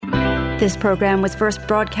This program was first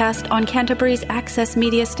broadcast on Canterbury's access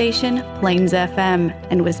media station, Plains FM,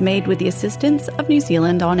 and was made with the assistance of New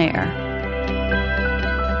Zealand On Air.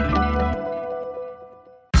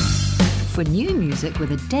 For new music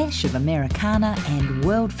with a dash of Americana and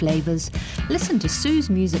world flavours, listen to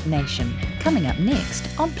Sue's Music Nation, coming up next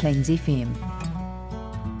on Plains FM.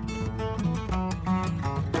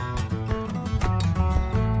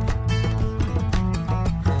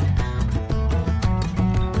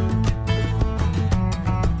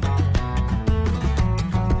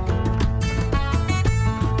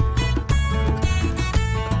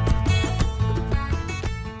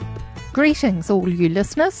 Greetings, all you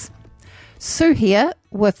listeners. Sue here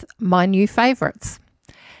with my new favourites.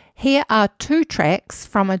 Here are two tracks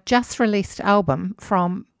from a just-released album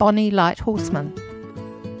from Bonnie Light Horseman.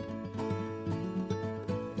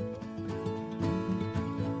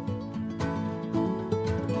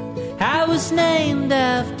 I was named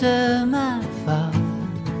after my father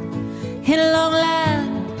in a long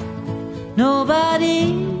line.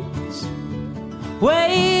 Nobody's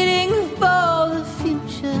waiting for the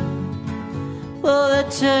future, for the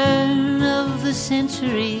turn of the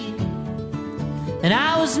century, and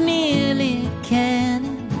I was merely a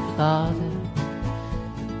cannon fodder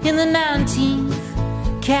in the 19th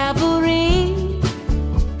Cavalry,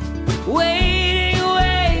 waiting,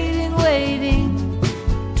 waiting, waiting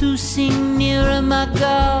to sing nearer my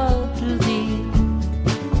God to thee,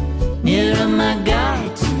 nearer my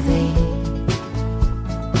God to thee,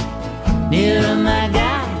 nearer my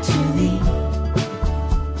God to thee,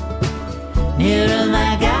 nearer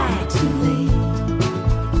my God to thee.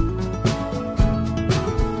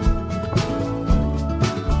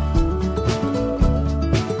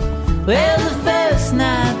 Well, the first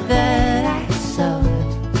night that I saw her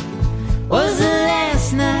was the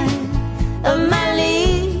last night of my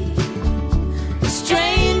leave. A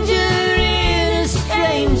stranger in a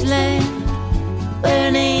strange land, where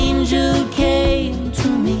an angel came to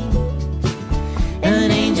me,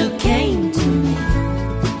 an angel came to me,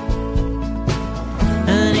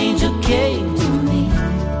 an angel came to me,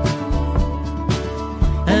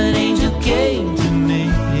 an angel came to me,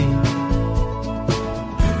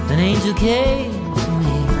 an angel came to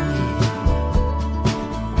me.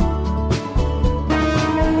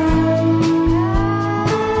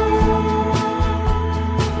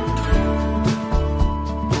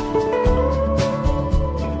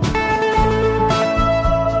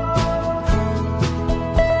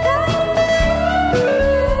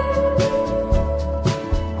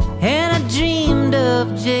 And I dreamed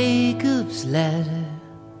of Jacob's ladder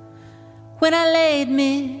when I laid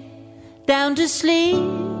me down to sleep,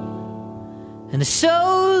 and the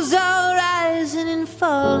souls are rising and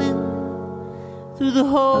falling through the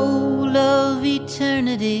whole of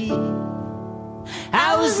eternity.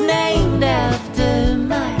 I was named after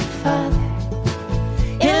my father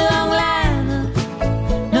in a long line of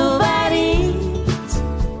nobodies,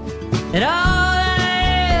 and all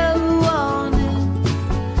I ever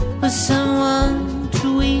wanted was someone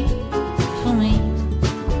to weep for me,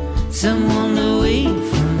 someone to weep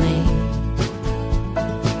for me,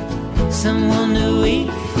 someone to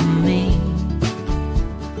weep for me,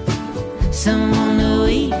 someone to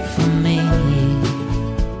weep for me,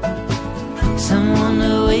 someone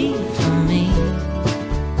to weep for me.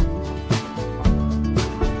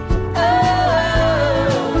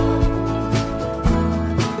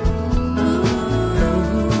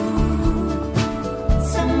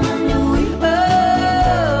 Someone to weep,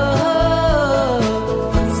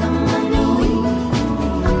 someone to weep,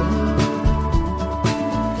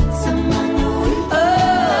 someone to weep,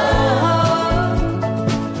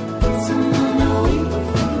 someone to weep for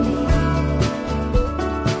me,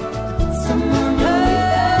 someone to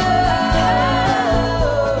weep,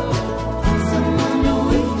 someone to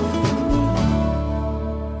weep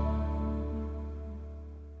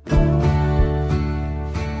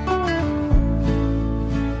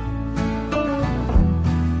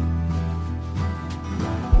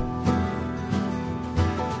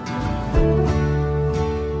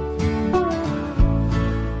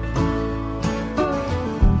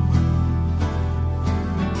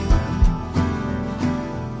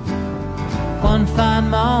One fine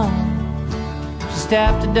morn, just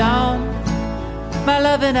after dawn, my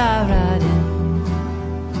love and I ride in.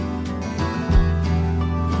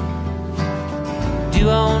 Dew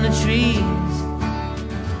on the trees,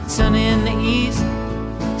 sun in the east,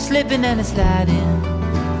 slipping and a sliding.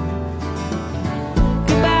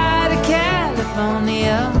 Goodbye to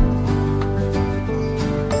California.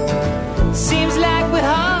 Seems like we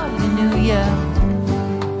hardly knew ya.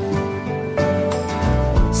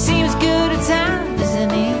 Seems good a time as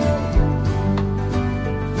any.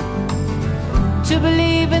 to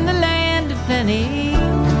believe in the land of plenty.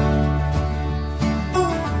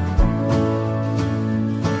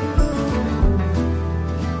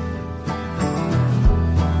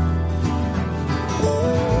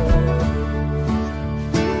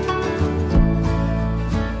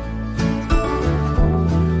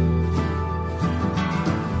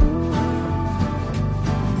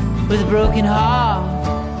 With a broken heart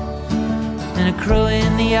and a crow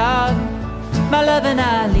in the yard, my love and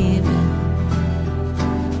I leaving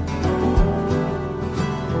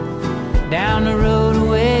down the road a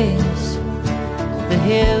ways, the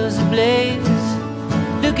hills ablaze,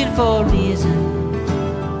 looking for a reason.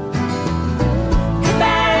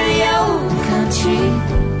 Goodbye to the old country,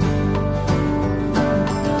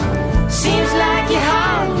 seems like you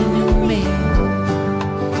hardly knew me.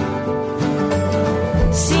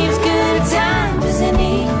 Seems good a time as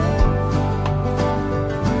any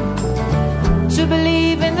to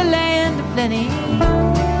believe in the land of plenty.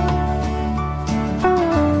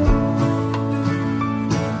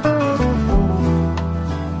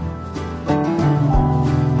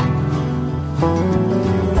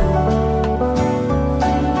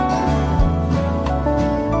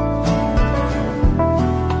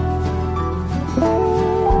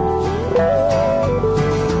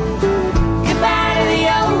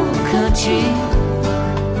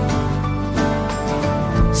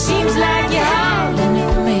 Seems like you hardly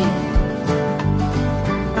knew me.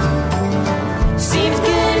 Seems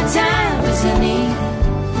good a time as any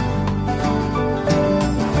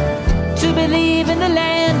to believe in the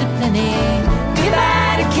land of plenty.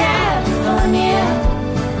 Goodbye to California.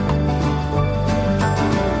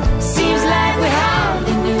 Seems like we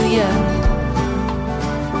hardly knew you.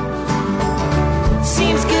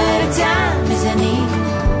 Seems good a time as any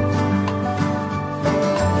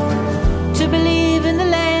to believe in the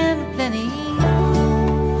land of plenty.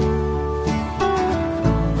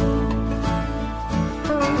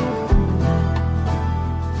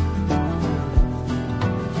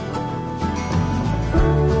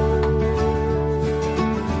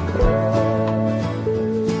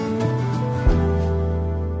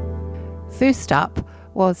 First up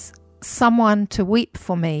was Someone to Weep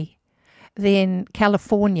for Me, then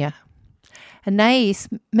California. Anais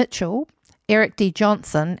Mitchell, Eric D.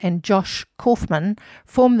 Johnson and Josh Kaufman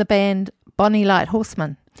form the band Bonnie Light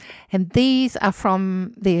Horseman, and these are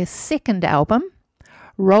from their second album,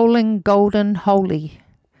 Rolling Golden Holy.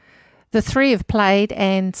 The three have played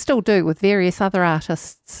and still do with various other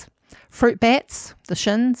artists. Fruit Bats, The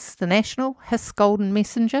Shins, The National, Hiss Golden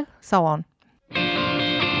Messenger, so on.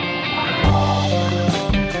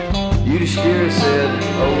 Yuta Shakira said,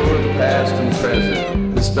 "Oh Lord, the past and the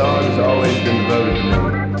present, this dog has always been devoted to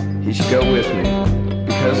me. He should go with me.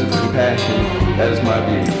 Because of compassion, that is my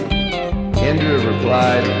view." Indra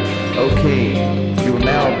replied, "O king, you will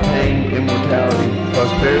now obtain immortality,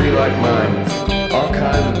 prosperity like mine, all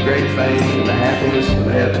kinds of great fame and the happiness of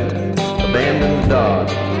heaven. Abandon the dog.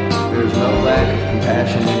 There is no lack of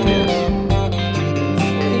compassion in this."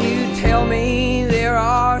 You tell me there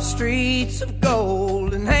are streets of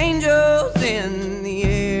gold and angels in the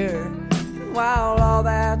air. And while all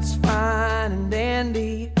that's fine and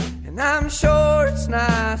dandy, and I'm sure it's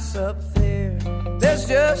nice up there, there's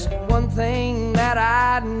just one thing that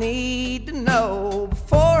I need to know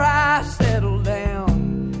before I settle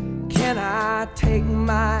down. Can I take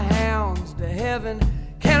my hounds to heaven?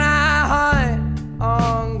 Can I hunt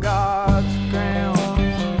on God's ground?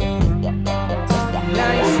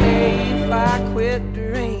 Now you say if I quit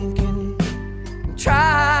drinking and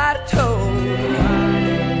try to toe the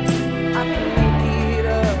line, I can make it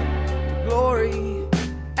up to glory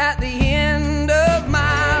at the end of my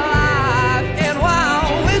life. And while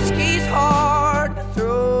whiskey's hard to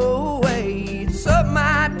throw away, it's something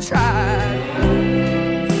I tried.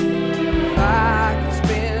 If I could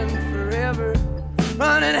spend forever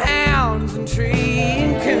running hounds and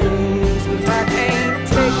treeing coons, if I can't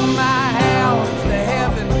take my hounds to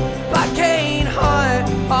heaven, if I can't hunt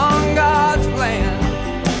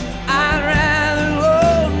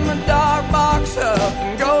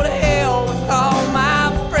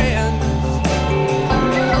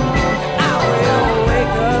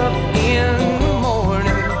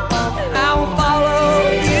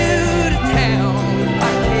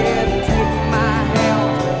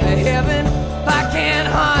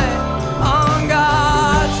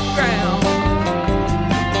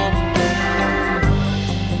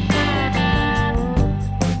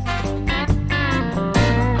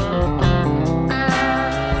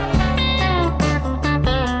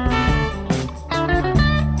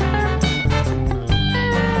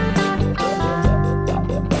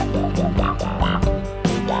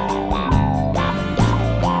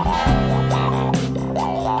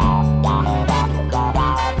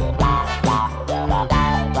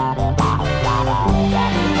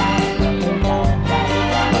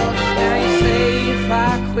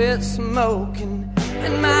I quit smoking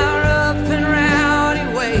and my rough and rowdy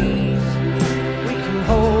ways. We can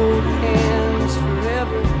hold hands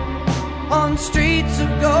forever on streets of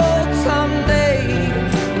gold someday.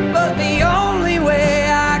 But the only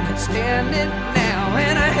way I could stand it now,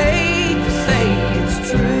 and I hate to say it's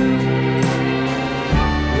true,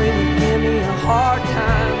 when you give me a hard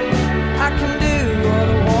time, I can do what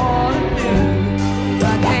I want to do. I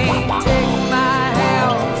can't take my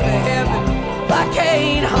hounds to heaven, I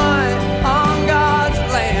can't hunt on God's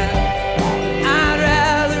land. I'd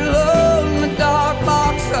rather load my dog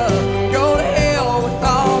box up and go to hell with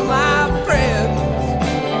all my friends.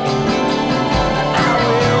 I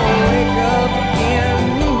will wake up again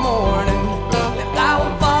in the morning and I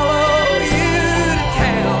will follow you to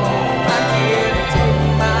town. If I can't take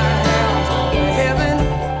my hounds to heaven,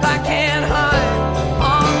 if I can't hunt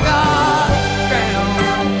on God's ground.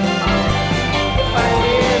 If I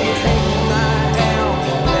can't take my hounds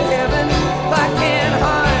to heaven, if I can't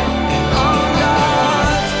hunt on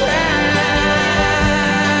God's ground.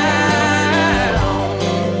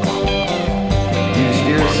 Judas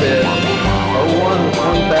Steer said, "O one with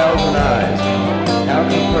 1,000 eyes, how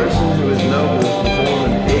can a person who is noble perform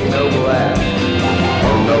an ignoble act? O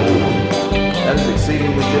noble one, that is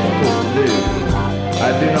exceedingly difficult to do. I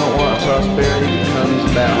do not want a prosperity that comes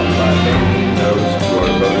about by abandoning those who are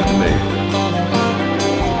devoted to me."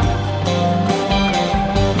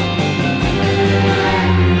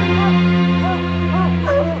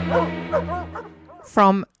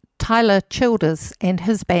 From Tyler Childers and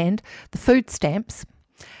his band, The Food Stamps,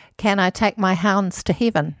 Can I Take My Hounds to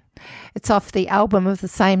Heaven? It's off the album of the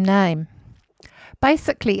same name.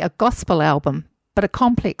 Basically a gospel album, but a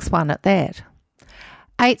complex one at that.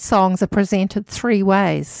 8 songs are presented 3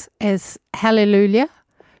 ways, as Hallelujah,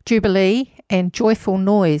 Jubilee, and Joyful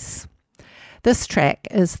Noise. This track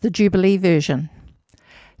is the Jubilee version.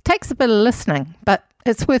 Takes a bit of listening, but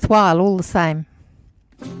it's worthwhile all the same.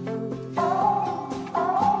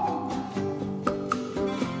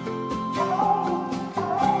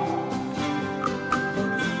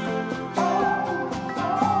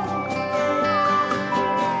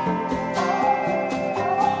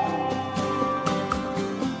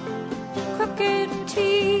 Crooked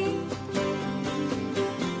teeth,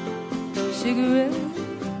 cigarette,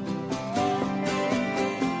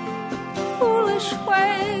 foolish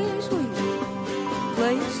ways we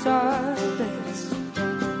place our bets.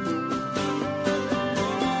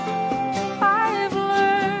 I've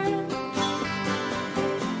learned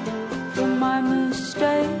from my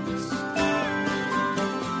mistakes.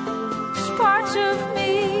 There's parts of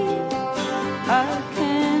me I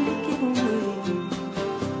can't give away.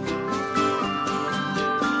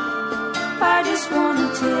 I just wanna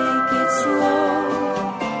take it slow.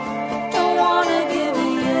 Don't wanna give a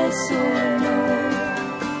yes or a no.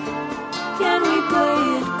 Can we play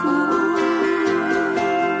it cool?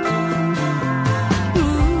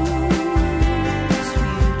 Blues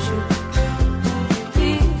future,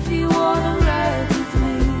 if you wanna ride with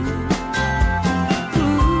me.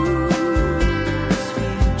 Blues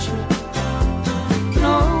future,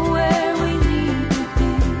 know where we need to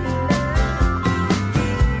be.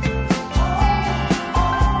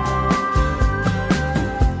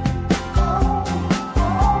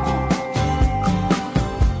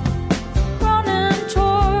 Running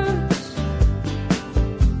towards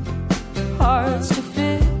hearts to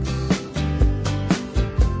fix,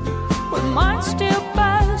 with mine still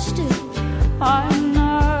busted, I'm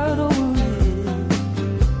not over it.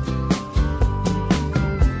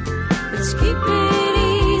 Let's keep it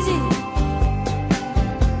easy,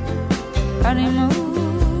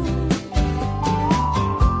 honeymoon,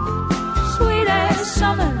 sweet as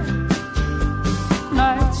summer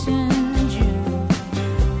nights in June.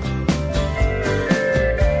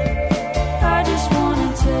 I just wanna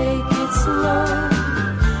take it slow.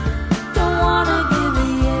 Don't wanna give a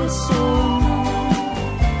yes or no.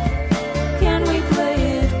 Can we play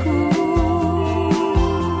it cool?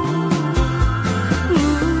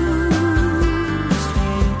 Blues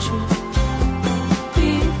future,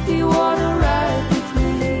 if you wanna ride with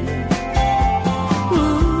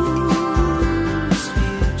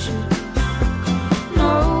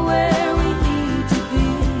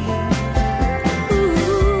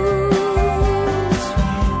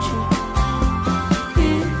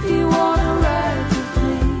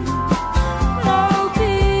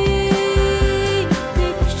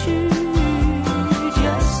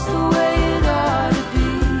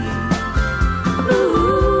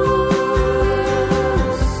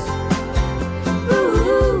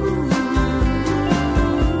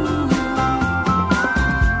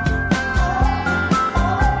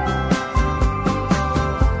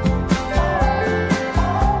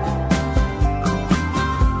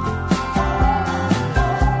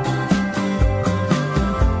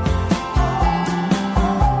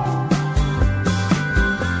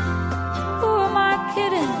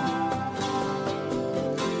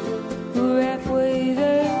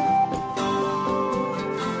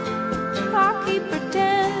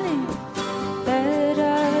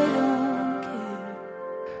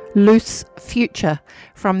Loose Future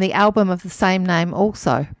from the album of the same name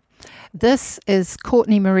also. This is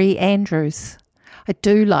Courtney Marie Andrews. I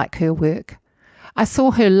do like her work. I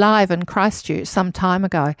saw her live in Christchurch some time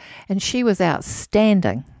ago and she was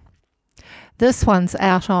outstanding. This one's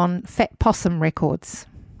out on Fat Possum Records.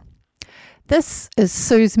 This is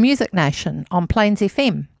Sue's Music Nation on Plains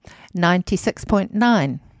FM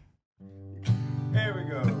 96.9. Here we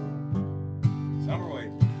go. Summer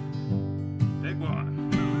Wait. Take one.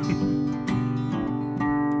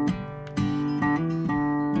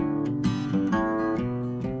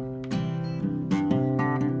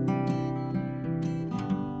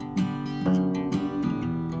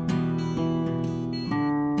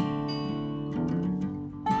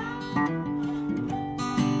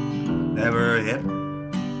 Never hit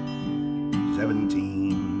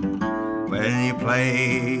 17 when you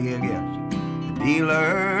play against the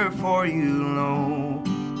dealer, for you know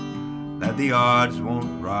that the odds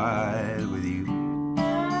won't ride with you.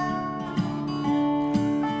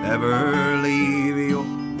 Never leave your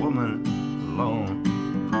woman alone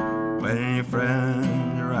when your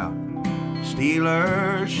friends are out.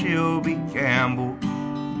 Stealer, she'll be gambled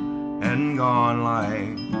and gone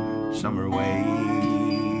like summer wages.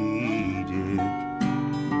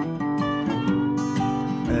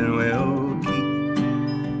 And we'll keep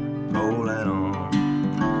rolling on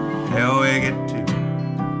till we get to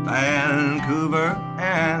Vancouver,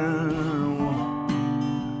 and the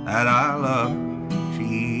woman that I love,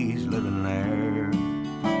 she's living there.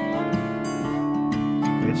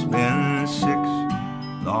 It's been 6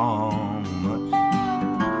 long months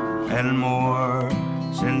and more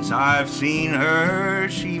since I've seen her.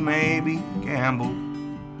 She may be gambled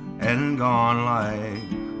and gone like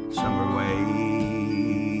summer wages.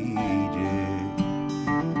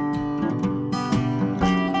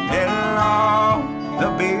 In all the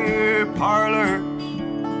beer parlors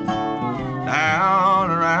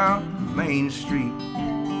down around Main Street,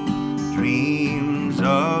 dreams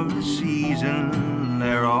of the season,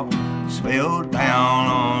 they're all spilled down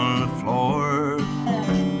on the floor.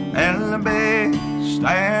 And the big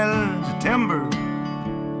stands of timber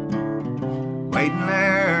waiting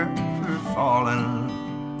there for falling,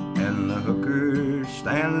 and the hookers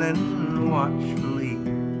standing watchfully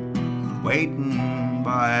waiting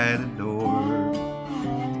by the door.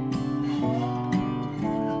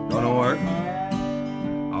 Gonna work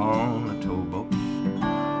on the towboats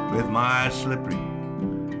with my slippery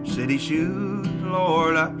city shoes.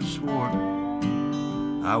 Lord, I swore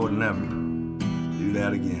I would never do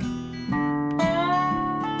that again.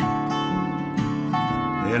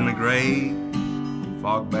 In the gray,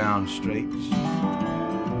 fog-bound straits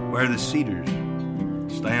where the cedars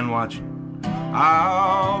stand watching,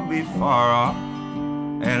 I'll be far off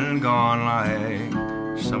and gone like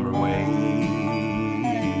summer wages.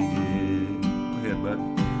 Go ahead, bud.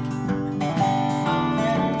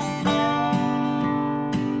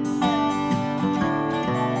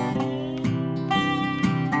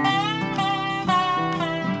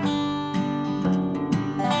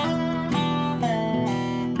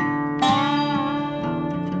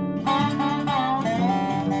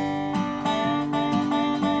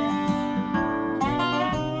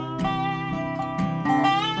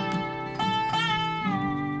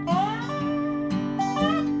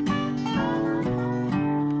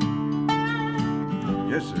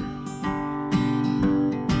 Yes, sir.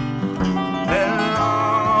 And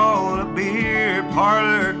all the beer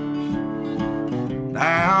parlors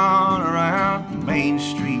down around Main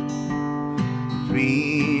Street,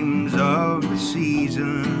 dreams of the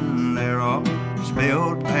season, they're all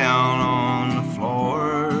spilled down on the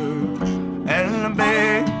floor. And the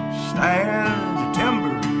big stands of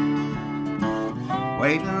timber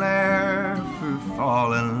waiting there for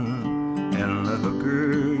falling, and the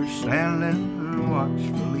hookers standing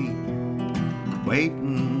watchfully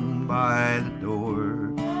waiting by the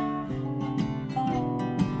door.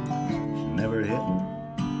 She never hit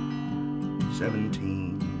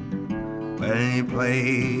 17 when you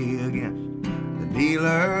play against the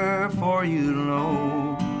dealer, for you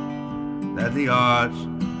know that the odds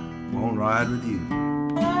won't ride with you.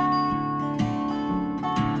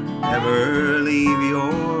 Never leave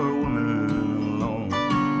your woman alone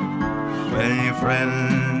when your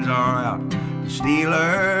friends are out.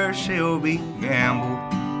 Stealer, she'll be gambled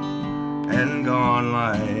and gone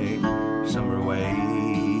like summer wages.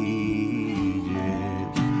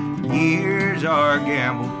 Years are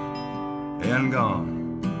gambled and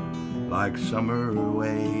gone like summer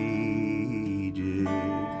wages.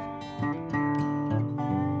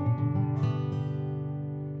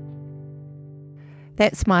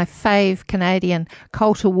 That's my fave Canadian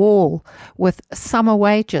Colter Wall with Summer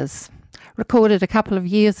Wages, recorded a couple of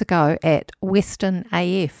years ago at Western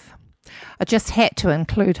AF. I just had to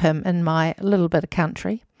include him in my little bit of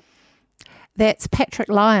country. That's Patrick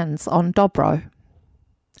Lyons on dobro.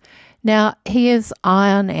 Now here's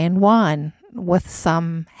Iron and Wine with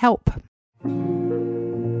some help.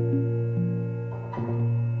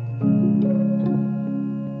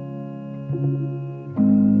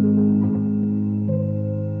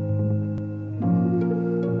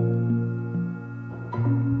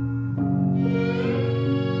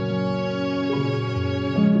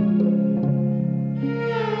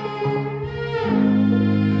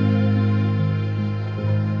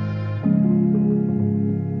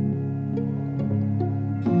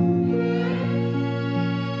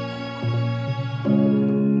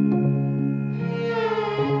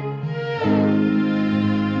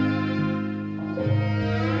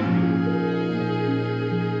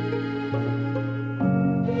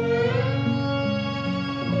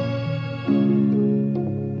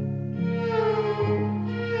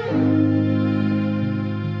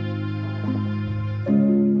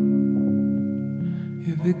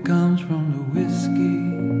 If it comes from the whiskey,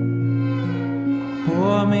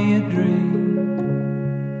 pour me a drink.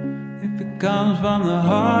 If it comes from the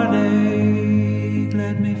heartache,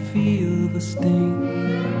 let me feel the sting.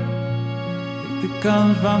 If it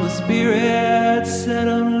comes from the spirit, set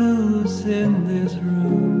 'em loose in this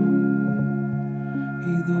room.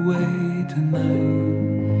 Either way tonight,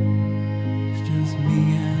 it's just me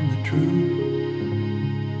and the truth.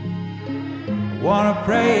 Wanna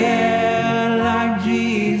pray it like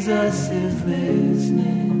Jesus is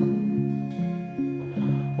listening.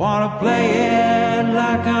 Wanna play it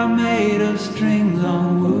like I'm made of strings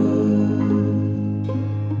on wood.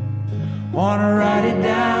 Wanna write it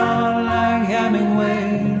down like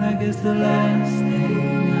Hemingway, like it's the last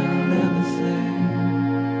thing I'll ever say.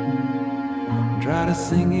 Try to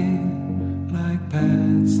sing it like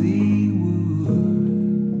Patsy would.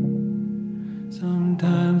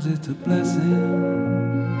 Sometimes it's a blessing,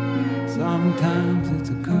 sometimes it's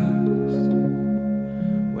a curse.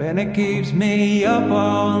 When it keeps me up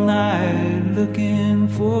all night looking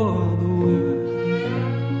for the word.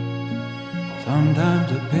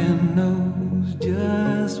 Sometimes a pen knows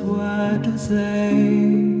just what to say.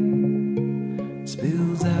 It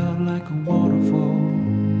spills out like a waterfall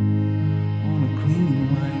on a clean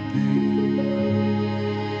white page.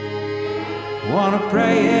 Wanna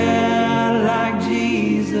pray it like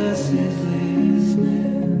Jesus is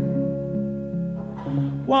listening.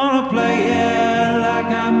 Wanna play it like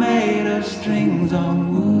I'm made of strings on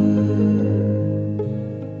wood.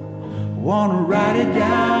 Wanna write it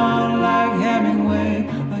down like Hemingway,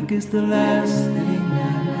 like it's the last thing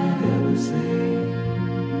I might ever say.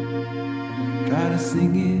 Try to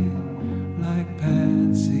sing it like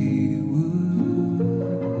Patsy would.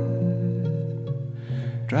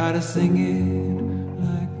 Try to sing it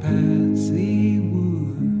like Patsy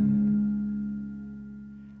would.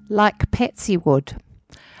 Like Patsy Would,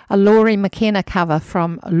 a Laurie McKenna cover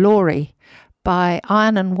from Laurie by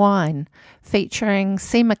Iron and Wine, featuring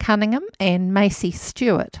Seema Cunningham and Macy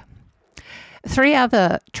Stewart. 3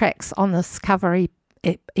 other tracks on this cover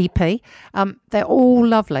EP, they're all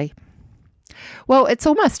lovely. Well, it's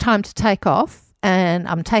almost time to take off, and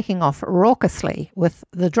I'm taking off raucously with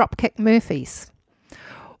the Dropkick Murphys.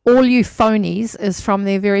 All You Phonies is from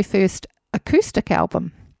their very first acoustic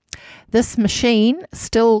album. This machine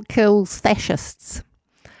still kills fascists.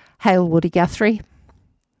 Hail Woody Guthrie.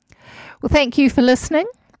 Well, thank you for listening,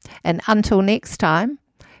 and until next time,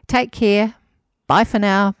 take care. Bye for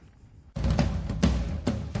now.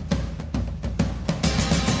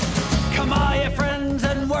 Come on, your friends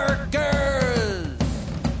and workers,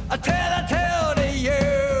 I tell a tale to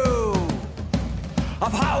you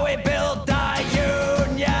of how we built our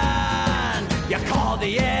union. You call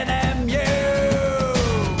the NMU.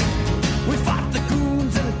 We fought the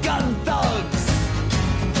goons and gun thugs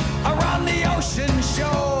around the ocean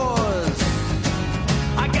shores.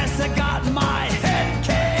 I guess I got my head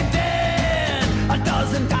caved in a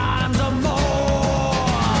dozen times or more.